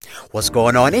What's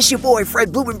going on? It's your boy,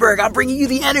 Fred Blumenberg. I'm bringing you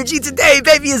the energy today,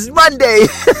 baby. It's Monday.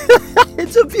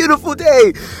 It's a beautiful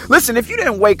day. Listen, if you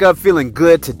didn't wake up feeling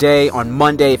good today on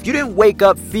Monday, if you didn't wake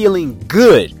up feeling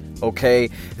good, okay,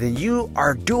 then you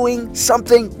are doing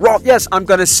something wrong. Yes, I'm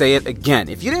going to say it again.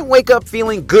 If you didn't wake up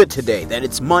feeling good today, that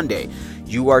it's Monday,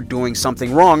 you are doing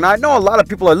something wrong. Now, I know a lot of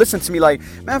people are listening to me like,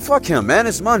 man, fuck him, man.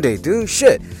 It's Monday, dude.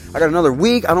 Shit. I got another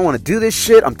week. I don't want to do this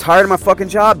shit. I'm tired of my fucking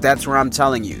job. That's where I'm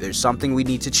telling you. There's something we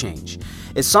need to change.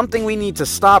 It's something we need to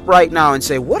stop right now and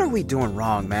say, what are we doing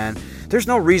wrong, man? There's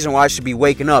no reason why I should be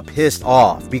waking up pissed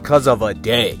off because of a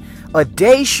day. A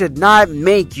day should not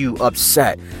make you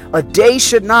upset. A day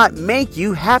should not make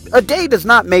you happy. A day does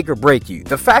not make or break you.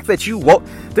 The fact that you woke...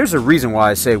 There's a reason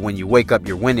why I say when you wake up,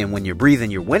 you're winning. When you're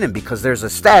breathing, you're winning. Because there's a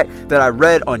stat that I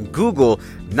read on Google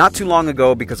not too long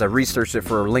ago because I researched it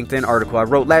for a LinkedIn article I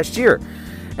wrote last year.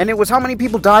 And it was how many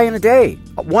people die in a day.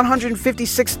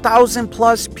 156,000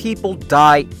 plus people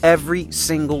die every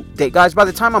single day. Guys, by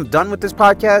the time I'm done with this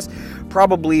podcast,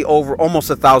 probably over almost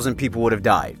 1,000 people would have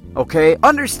died. Okay?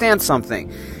 Understand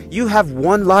something. You have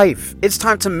one life. It's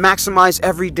time to maximize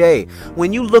every day.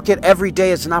 When you look at every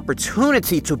day as an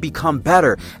opportunity to become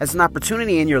better, as an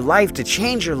opportunity in your life to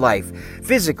change your life,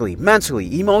 physically,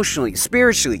 mentally, emotionally,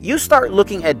 spiritually, you start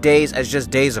looking at days as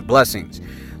just days of blessings.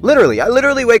 I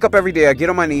literally wake up every day. I get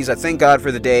on my knees. I thank God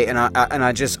for the day, and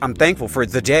I'm thankful for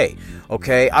the day.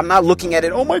 Okay, I'm not looking at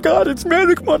it. Oh my God, it's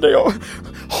Manic Monday. Oh,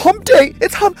 hump day.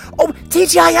 It's hump. Oh,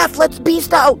 TGIF. Let's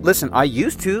beast out. Listen, I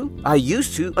used to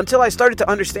until I started to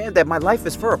understand that my life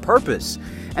is for a purpose.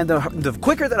 And the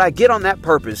quicker that I get on that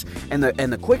purpose, and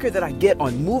the quicker that I get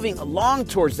on moving along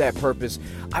towards that purpose,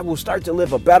 I will start to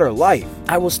live a better life.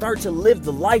 I will start to live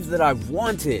the life that I've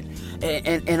wanted.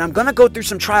 And I'm gonna go through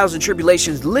some trials and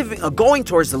tribulations, going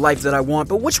towards the life that I want.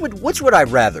 But which would I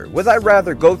rather? Would I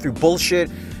rather go through bullshit,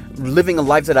 living a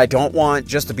life that I don't want,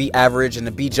 just to be average and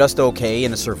to be just okay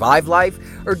and to survive life?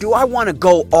 Or do I want to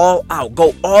go all out,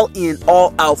 go all in,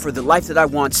 all out for the life that I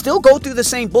want, still go through the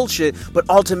same bullshit, but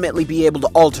ultimately be able to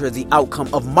alter the outcome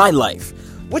of my life?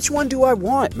 Which one do I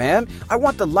want, man? I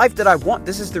want the life that I want.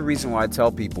 This is the reason why I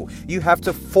tell people, you have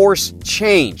to force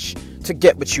change to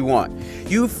get what you want.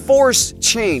 You force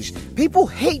change. People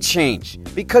hate change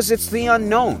because it's the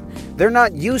unknown. They're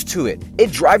not used to it.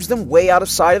 It drives them way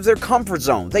outside of their comfort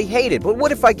zone. They hate it. But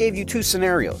what if I gave you two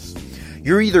scenarios?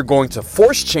 You're either going to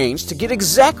force change to get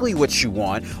exactly what you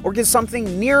want, or get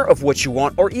something near of what you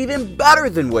want, or even better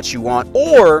than what you want,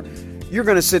 or you're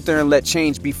going to sit there and let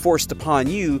change be forced upon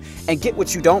you and get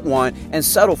what you don't want and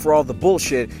settle for all the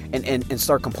bullshit and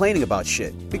start complaining about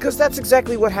shit. Because that's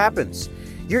exactly what happens.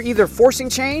 You're either forcing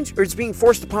change or it's being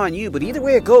forced upon you. But either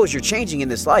way it goes, you're changing in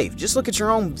this life. Just look at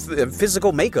your own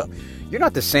physical makeup. You're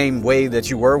not the same way that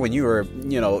you were when you were, a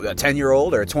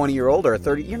 10-year-old or a 20-year-old or a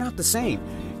 30. You're not the same.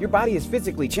 Your body is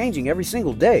physically changing every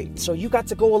single day. So you got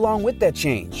to go along with that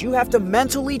change. You have to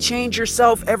mentally change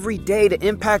yourself every day to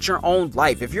impact your own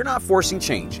life. If you're not forcing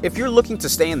change, if you're looking to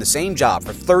stay in the same job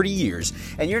for 30 years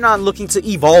and you're not looking to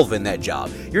evolve in that job,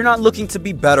 you're not looking to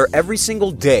be better every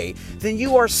single day, then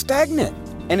you are stagnant.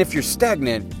 And if you're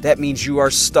stagnant, that means you are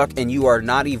stuck and you are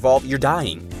not evolved. You're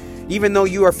dying. Even though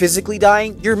you are physically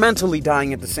dying, you're mentally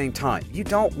dying at the same time. You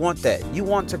don't want that. You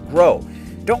want to grow.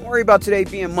 Don't worry about today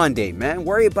being Monday, man.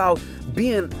 Worry about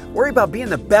being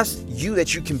the best you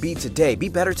that you can be today. Be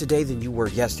better today than you were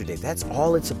yesterday. That's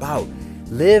all it's about.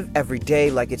 Live every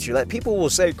day like it's your life. People will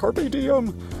say, Carpe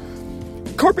diem.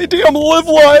 Carpe diem, live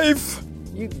life.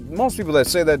 Most people that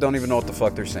say that don't even know what the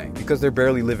fuck they're saying because they're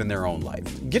barely living their own life.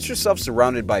 Get yourself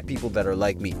surrounded by people that are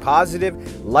like me.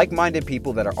 Positive, like-minded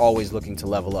people that are always looking to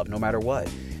level up no matter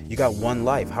what. You got one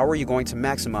life. How are you going to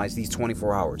maximize these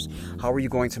 24 hours? How are you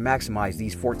going to maximize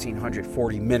these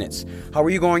 1,440 minutes? How are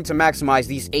you going to maximize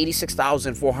these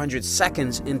 86,400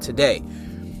 seconds in today?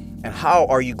 And how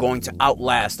are you going to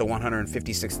outlast the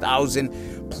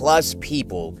 156,000 plus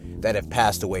people that have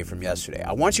passed away from yesterday?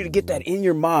 I want you to get that in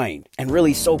your mind and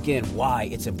really soak in why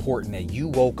it's important that you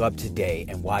woke up today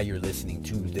and why you're listening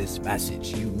to this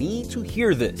message. You need to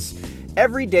hear this.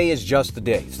 Every day is just a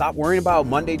day. Stop worrying about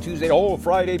Monday, Tuesday,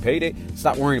 Friday, payday.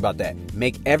 Stop worrying about that.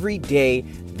 Make every day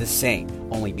the same.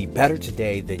 Only be better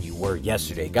today than you were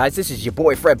yesterday. Guys, this is your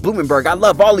boy, Fred Blumenberg. I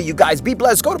love all of you guys. Be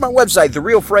blessed. Go to my website,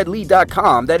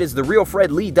 therealfredlee.com. That is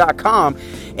therealfredlee.com.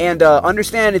 And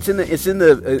understand it's in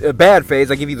the bad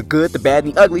phase. I give you the good, the bad,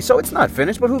 and the ugly. So it's not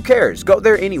finished, but who cares? Go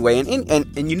there anyway.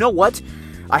 And you know what?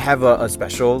 I have a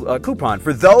special coupon.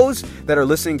 For those that are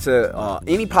listening to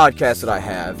any podcast that I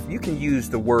have, you can use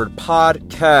the word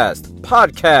podcast.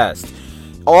 Podcast.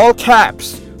 All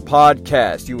caps.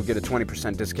 podcast. You will get a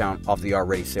 20% discount off the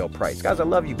already sale price. Guys, I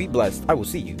love you. Be blessed. I will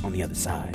see you on the other side.